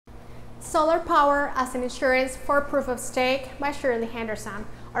Solar Power as an Insurance for Proof of Stake by Shirley, Henderson.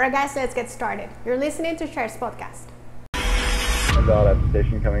 Alright guys, let's get started. You're listening to Share's podcast. About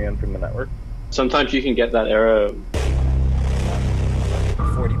attestation coming in from the network. Sometimes you can get that error.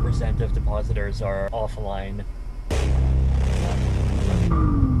 40% of depositors are offline.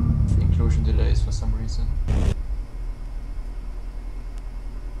 Inclusion delays for some reason.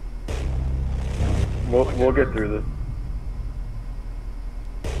 We'll get through this.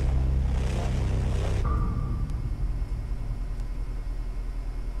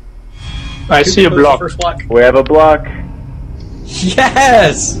 I see a block. First block. We have a block.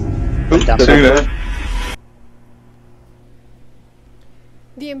 Yes! Oops, see that.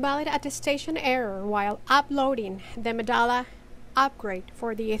 The invalid attestation error while uploading the Medalla upgrade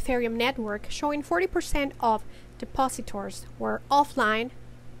for the Ethereum network, showing 40% of depositors were offline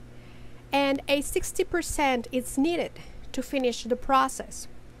and a 60% is needed to finish the process,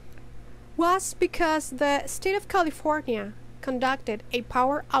 was because the state of California conducted a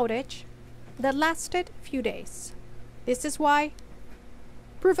power outage that lasted a few days. This is why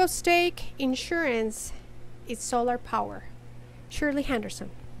proof of stake insurance is solar power. Shirley,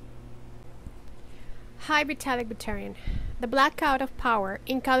 Henderson. Hi Vitalik Buterin. The blackout of power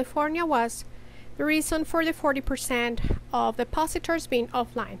in California was the reason for the 40% of depositors being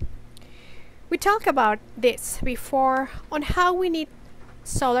offline. We talked about this before on how we need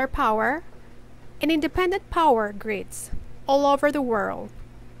solar power and independent power grids all over the world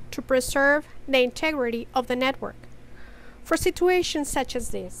to preserve the integrity of the network for situations such as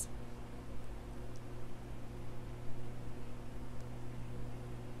this.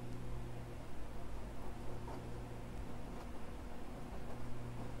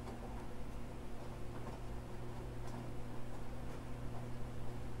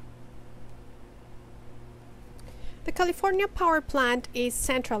 The California power plant is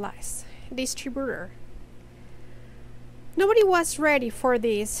centralized distributor. Nobody was ready for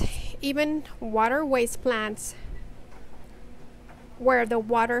this. Even water waste plants where the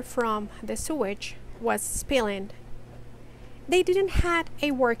water from the sewage was spilling, they didn't have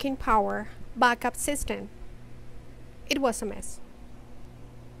a working power backup system. It was a mess.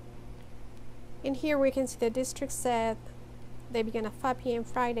 And here we can see the district said they began at 5 p.m.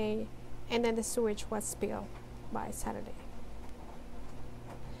 Friday and then the sewage was spilled by Saturday.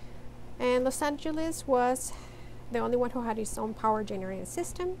 And Los Angeles was the only one who had its own power generating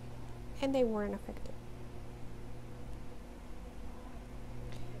system, and they weren't affected.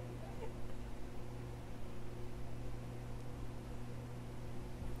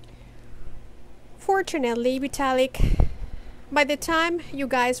 Fortunately, Vitalik, by the time you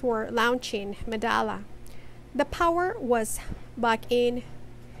guys were launching Medalla, the power was back in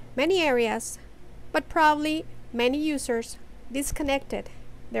many areas, but probably many users disconnected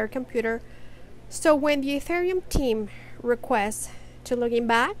their computer. So when the Ethereum team requests to log in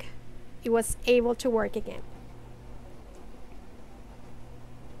back, it was able to work again.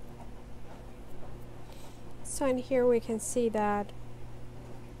 So in here we can see that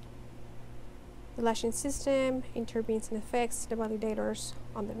the lashing system intervenes and affects the validators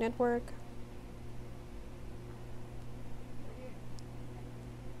on the network.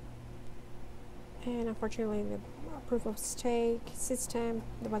 And unfortunately, the proof of stake system,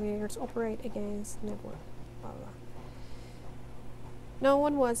 the validators operate against the network. Blah, blah. No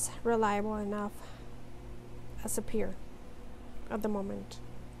one was reliable enough as a peer at the moment.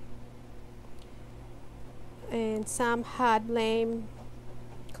 And some had blamed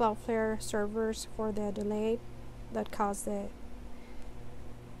Cloudflare servers for the delay that caused the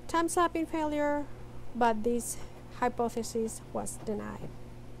time-slapping failure, but this hypothesis was denied.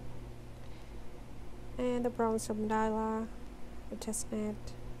 And the problems of Medalla, the testnet.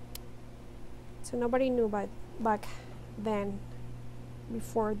 So nobody knew back then,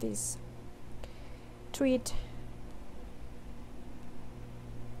 before this tweet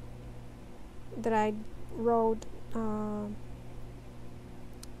that I wrote the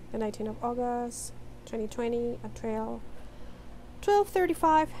 19th of August 2020 at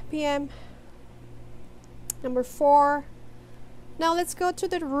 12:35 p.m. Number 4. Now let's go to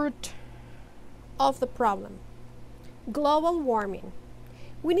the root of the problem. Global warming.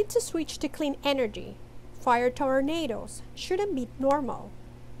 We need to switch to clean energy. Fire tornadoes shouldn't be normal.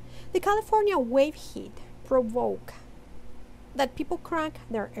 The California wave heat provoked that people crank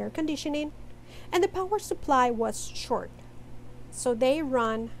their air conditioning and the power supply was short. So they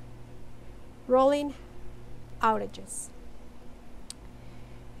run rolling outages.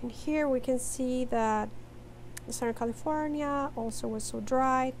 And here we can see that Southern California also was so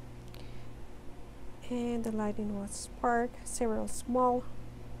dry and the lightning was sparked. Several small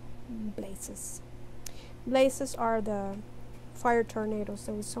blazes. Blazes are the fire tornadoes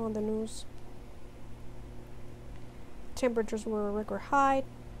that we saw on the news. Temperatures were record high.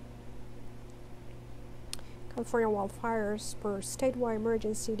 California wildfires per statewide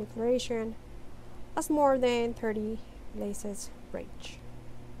emergency declaration as more than 30 blazes rage.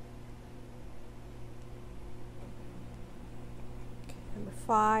 Number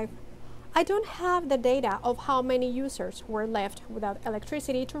 5. I don't have the data of how many users were left without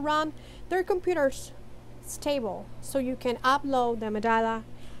electricity to run their computers stable, so you can upload the Medalla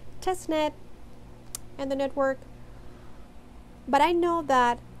testnet and the network. But I know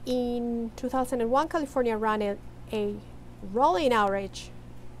that in 2001, California ran a rolling outage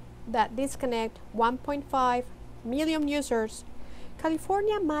that disconnect 1.5 million users.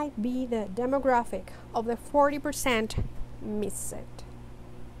 California might be the demographic of the 40% miss it.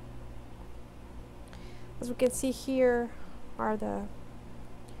 As we can see here are the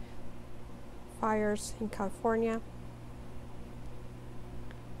fires in California,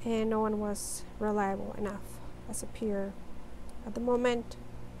 and no one was reliable enough as appear at the moment.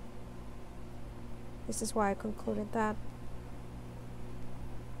 This is why I concluded that.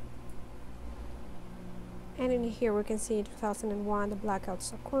 And in here we can see in 2001 the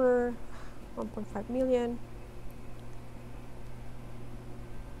blackouts occur, 1.5 million.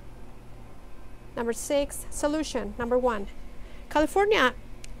 Number 6, solution. Number 1, California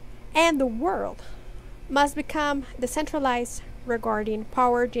and the world must become decentralized regarding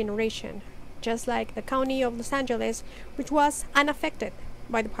power generation, just like the county of Los Angeles, which was unaffected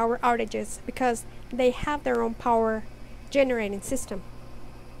by the power outages because they have their own power generating system.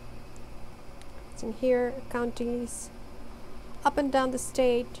 So in here, counties up and down the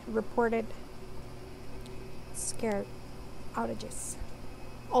state reported scared outages.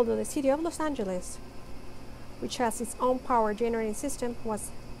 Although the city of Los Angeles, which has its own power generating system,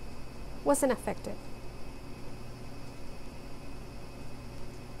 wasn't affected.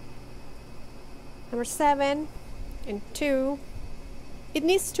 Number 7 and 2, it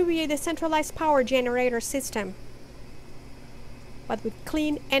needs to be a decentralized power generator system, but with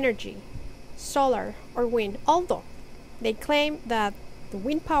clean energy, solar or wind, although they claim that the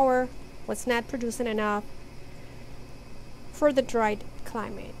wind power was not producing enough for the dry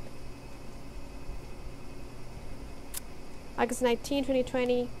climate. August 19,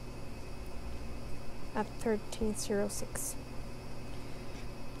 2020 at 13:06.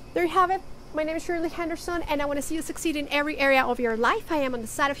 There you have it. My name is Shirley Henderson, and I want to see you succeed in every area of your life. I am on the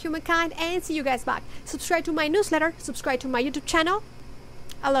side of humankind, and see you guys back. Subscribe to my newsletter, subscribe to my YouTube channel.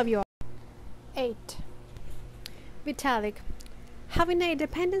 I love you all. 8. Vitalik. Having a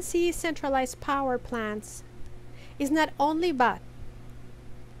dependency centralized power plants is not only bad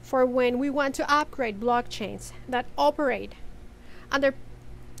for when we want to upgrade blockchains that operate under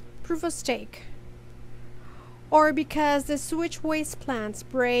proof of stake, or because the sewage waste plants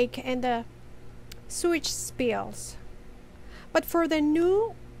break and the sewage spills, but for the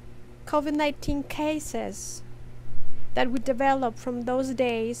new COVID-19 cases that would develop from those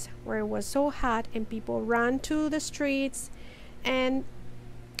days where it was so hot and people ran to the streets and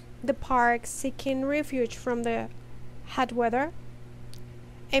the parks seeking refuge from the hot weather,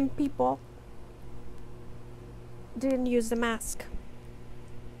 and people didn't use the mask.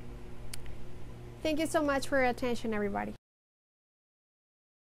 Thank you so much for your attention, everybody.